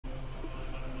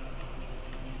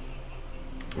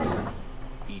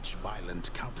Each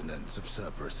violent countenance of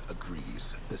Cerberus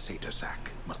agrees the Satyr Sack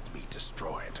must be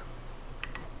destroyed.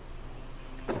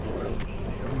 Here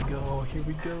we go, here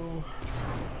we go.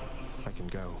 I can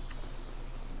go.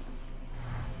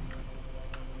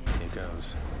 Here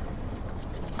goes.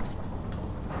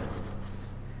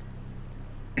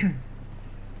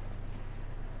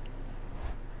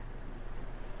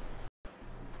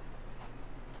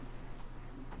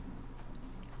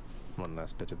 One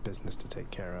last bit of business to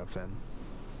take care of then.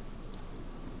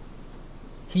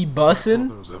 He bussin'?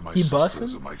 Brothers and my He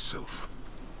sisters bussin'? and myself,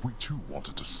 we too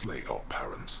wanted to slay our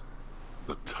parents,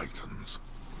 the Titans,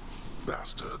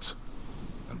 bastards,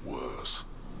 and worse.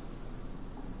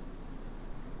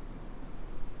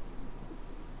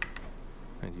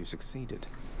 And you succeeded.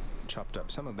 Chopped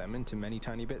up some of them into many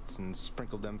tiny bits and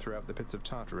sprinkled them throughout the pits of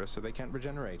Tartarus so they can't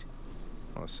regenerate.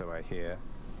 Or so I hear.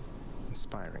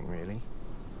 Inspiring, really.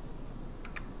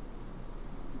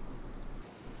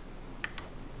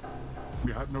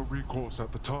 We had no recourse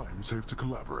at the time save to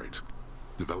collaborate.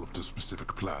 Developed a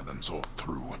specific plan and saw it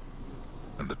through.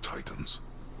 And the Titans.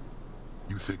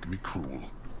 You think me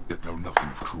cruel, yet know nothing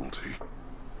of cruelty.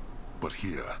 But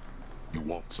here, you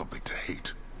want something to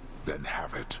hate, then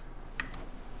have it.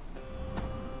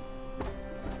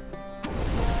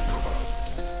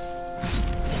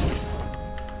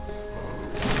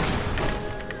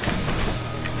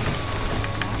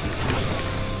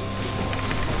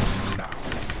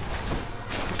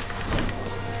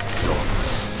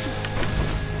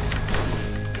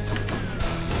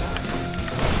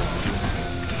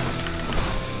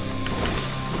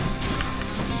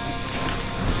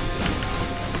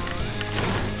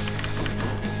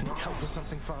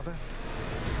 Something, Father?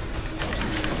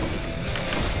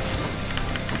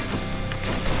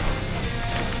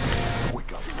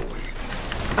 Wake up, boy.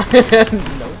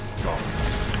 No.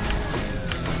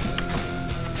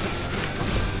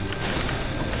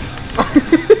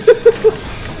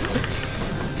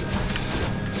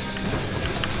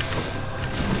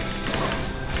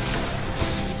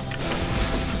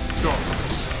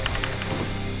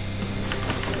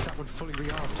 That would fully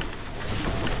rearmed.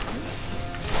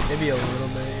 Maybe a little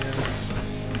bit, yeah.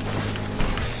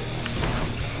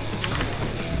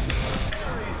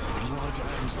 Blood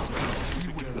and death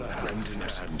together, hand in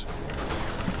hand.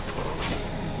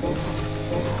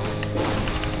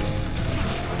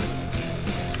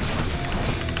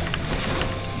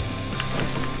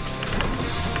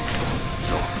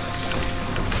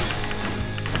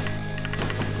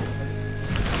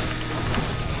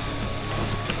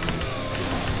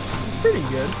 It's pretty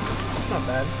good. It's not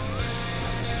bad.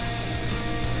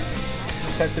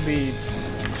 You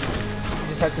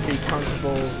just have to be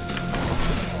comfortable.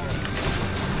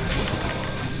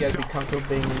 You gotta be comfortable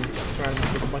being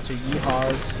surrounded with a bunch of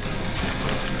yeehaws.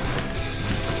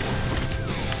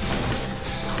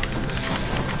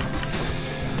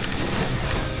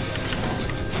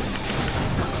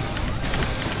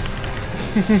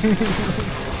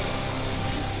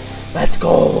 Let's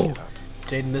go!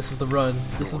 Jaden, this is the run.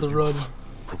 This is the run.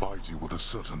 Provides you with a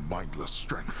certain mindless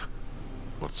strength,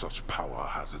 but such power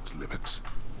has its limits.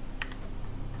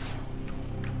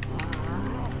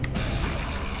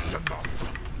 Enough.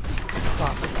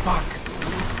 Fuck.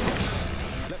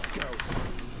 Let's go.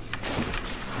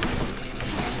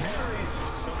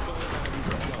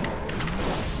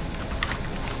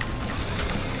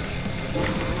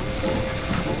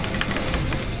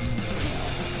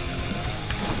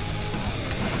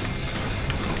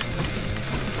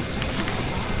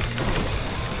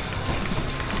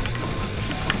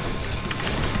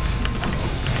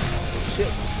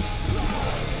 Shit.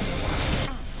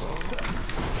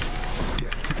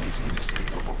 Death is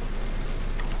inescapable.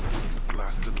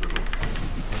 Blasted little.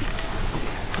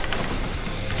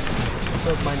 What's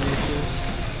up, my nieces?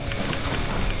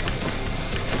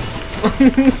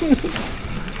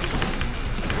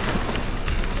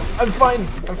 I'm fine.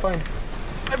 I'm fine.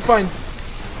 I'm fine.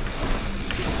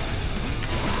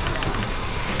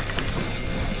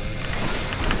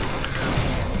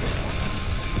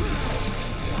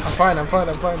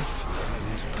 I'm fine.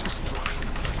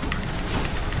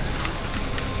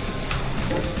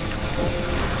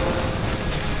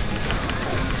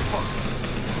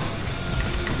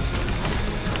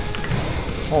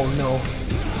 Oh no.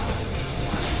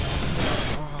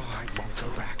 Oh, I won't go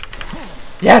back.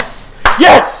 Yes!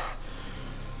 Yes!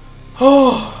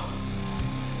 Oh.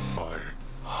 I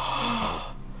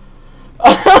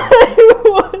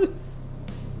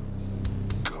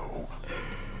go.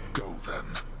 Go then.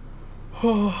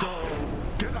 Go.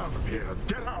 Get out of here.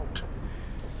 Get out.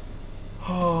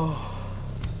 Oh.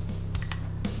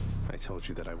 I told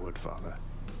you that I would, Father.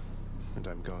 And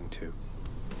I'm going to.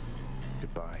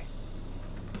 Goodbye.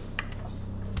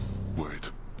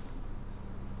 Wait.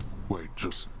 Wait,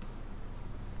 just...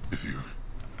 If you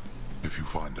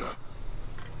find her...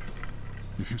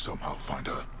 If you somehow find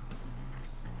her...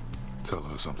 Tell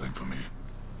her something for me.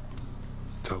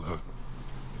 Tell her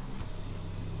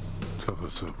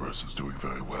Cerberus is doing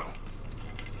very well.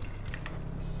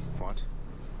 What?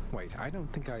 Wait, I don't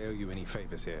think I owe you any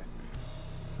favors here.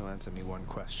 You'll answer me one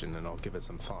question and I'll give it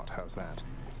some thought. How's that?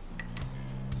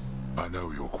 I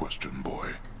know your question,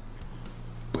 boy.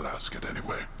 But ask it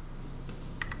anyway.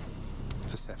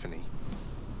 Persephone,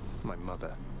 my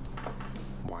mother,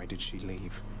 why did she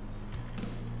leave?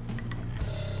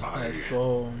 Let's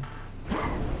go.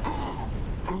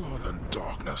 Blood and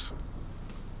darkness.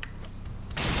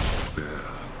 There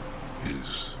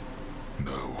is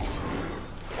no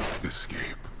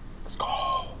escape. Let's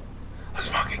go. Let's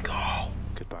fucking go.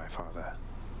 Goodbye, Father.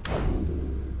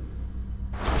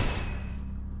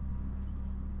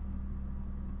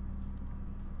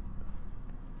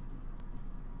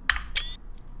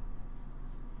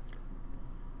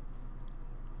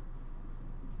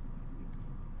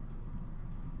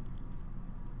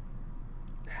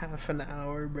 Half an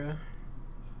hour, bro.